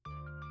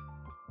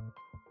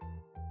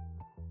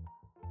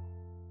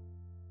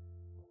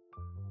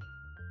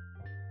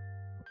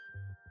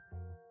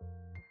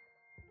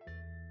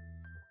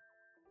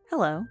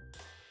Hello,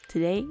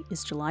 today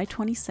is July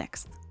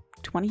 26th,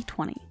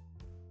 2020.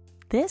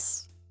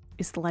 This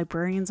is the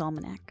Librarian's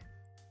Almanac.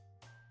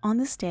 On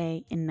this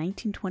day in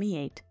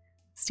 1928,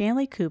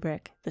 Stanley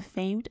Kubrick, the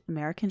famed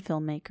American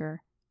filmmaker,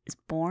 is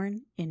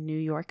born in New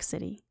York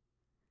City.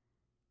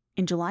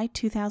 In July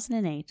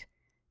 2008,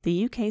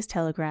 the UK's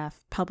Telegraph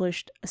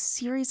published a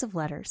series of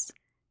letters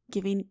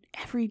giving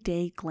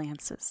everyday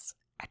glances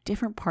at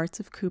different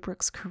parts of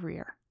Kubrick's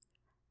career.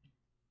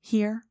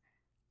 Here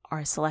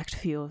are a select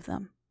few of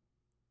them.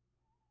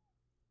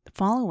 The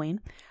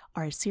following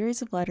are a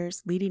series of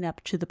letters leading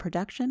up to the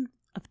production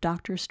of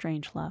Dr.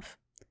 Strangelove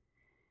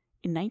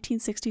in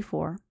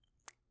 1964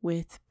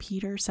 with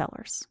Peter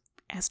Sellers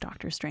as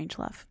Dr.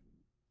 Strangelove.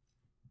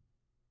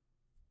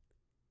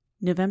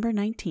 November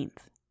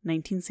 19th,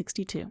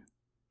 1962,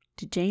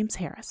 to James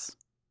Harris,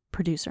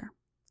 producer.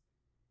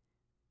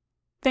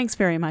 Thanks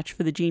very much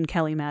for the Gene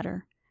Kelly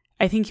matter.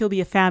 I think he'll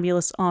be a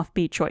fabulous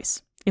offbeat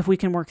choice if we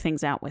can work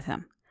things out with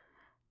him.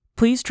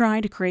 Please try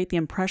to create the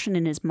impression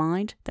in his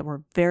mind that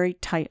we're very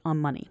tight on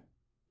money.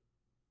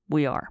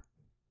 We are.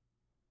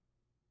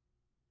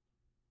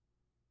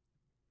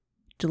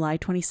 July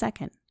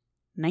 22nd,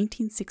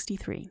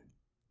 1963.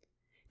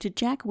 To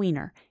Jack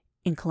Weiner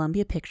in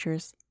Columbia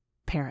Pictures,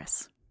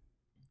 Paris.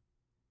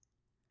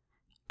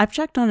 I've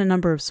checked on a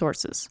number of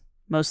sources,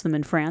 most of them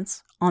in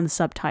France, on the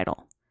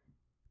subtitle.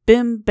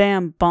 Bim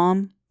Bam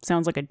Bomb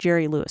sounds like a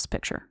Jerry Lewis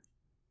picture.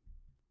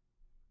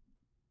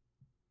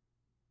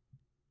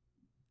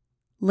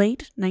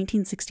 Late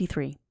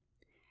 1963.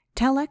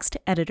 Telex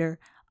to editor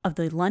of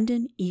the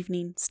London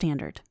Evening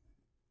Standard.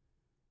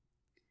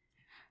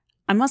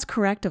 I must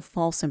correct a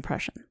false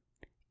impression.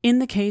 In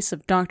the case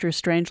of Dr.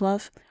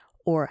 Strangelove,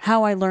 or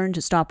How I Learned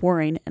to Stop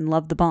Worrying and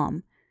Love the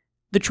Bomb,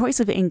 the choice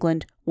of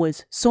England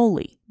was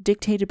solely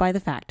dictated by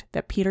the fact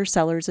that Peter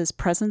Sellers'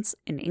 presence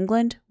in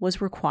England was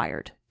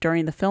required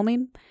during the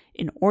filming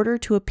in order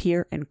to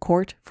appear in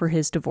court for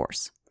his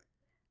divorce.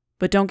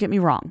 But don't get me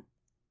wrong,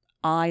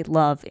 I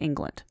love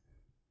England.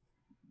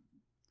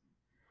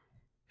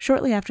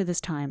 Shortly after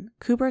this time,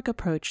 Kubrick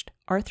approached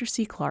Arthur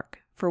C. Clarke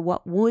for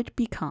what would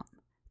become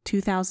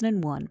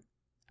 2001,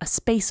 A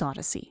Space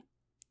Odyssey,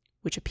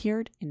 which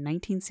appeared in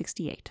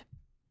 1968.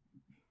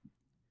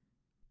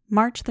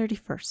 March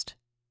 31st,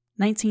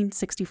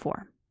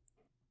 1964.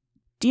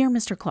 Dear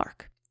Mr.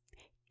 Clarke,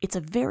 it's a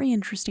very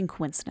interesting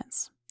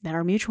coincidence that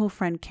our mutual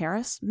friend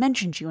Karis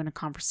mentioned you in a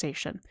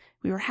conversation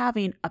we were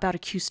having about a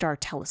Q-Star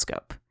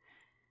telescope.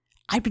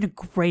 I've been a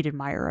great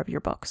admirer of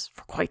your books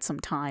for quite some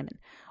time and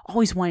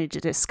always wanted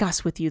to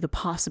discuss with you the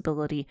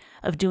possibility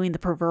of doing the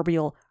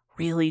proverbial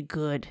really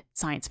good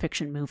science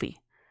fiction movie.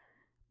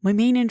 My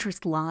main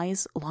interest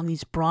lies along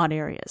these broad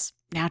areas,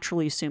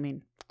 naturally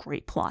assuming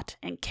great plot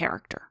and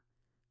character.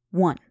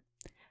 1.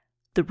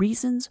 The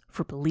reasons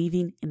for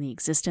believing in the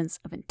existence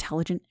of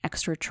intelligent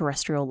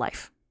extraterrestrial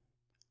life.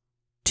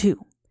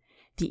 2.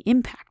 The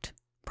impact,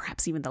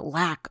 perhaps even the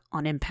lack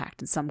on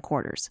impact in some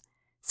quarters,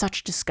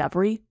 such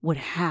discovery would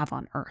have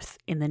on Earth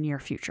in the near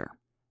future.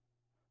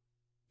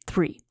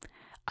 3.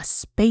 A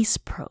space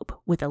probe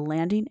with a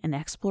landing and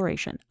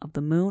exploration of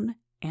the Moon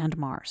and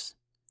Mars.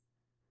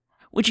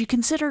 Would you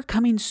consider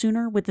coming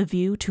sooner with a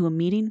view to a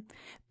meeting,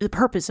 the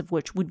purpose of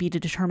which would be to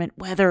determine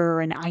whether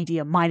an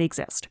idea might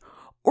exist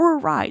or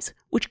arise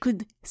which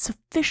could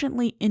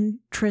sufficiently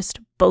interest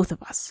both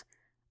of us,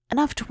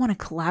 enough to want to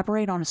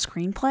collaborate on a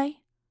screenplay?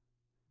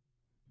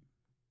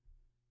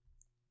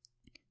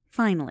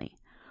 Finally,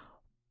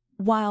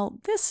 while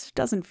this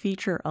doesn't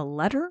feature a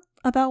letter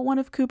about one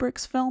of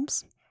Kubrick's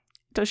films,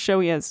 it does show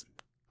he has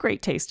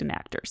great taste in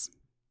actors.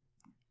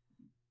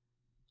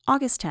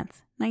 August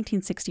 10th,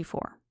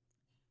 1964.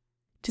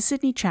 To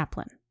Sidney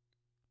Chaplin,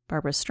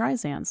 Barbra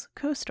Streisand's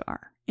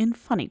co-star in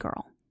Funny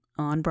Girl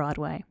on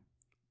Broadway.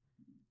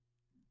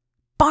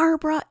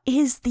 Barbra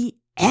is the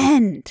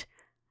end!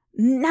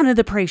 None of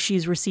the praise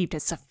she's received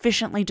has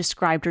sufficiently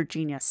described her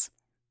genius.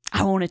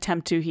 I won't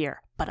attempt to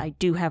here, but I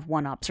do have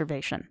one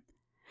observation.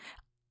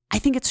 I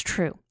think it's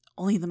true.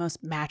 Only the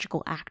most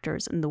magical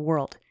actors in the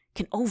world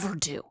can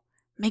overdo,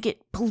 make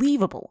it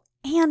believable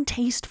and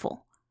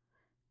tasteful.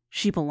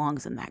 She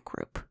belongs in that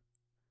group.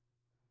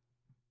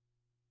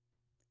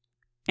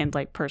 And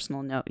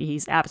personal note,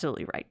 he's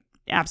absolutely right.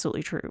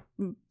 Absolutely true.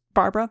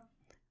 Barbra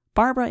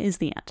is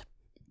the end.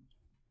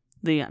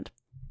 The end.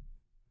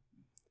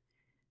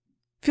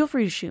 Feel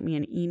free to shoot me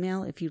an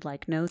email if you'd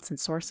like notes and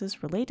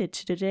sources related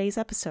to today's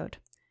episode.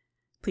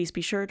 Please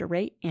be sure to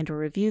rate and or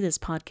review this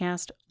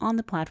podcast on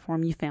the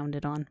platform you found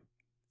it on.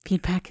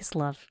 Feedback is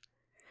love.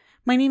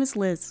 My name is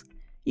Liz.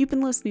 You've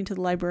been listening to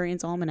the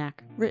Librarian's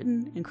Almanac,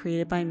 written and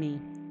created by me.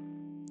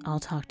 I'll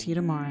talk to you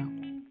tomorrow.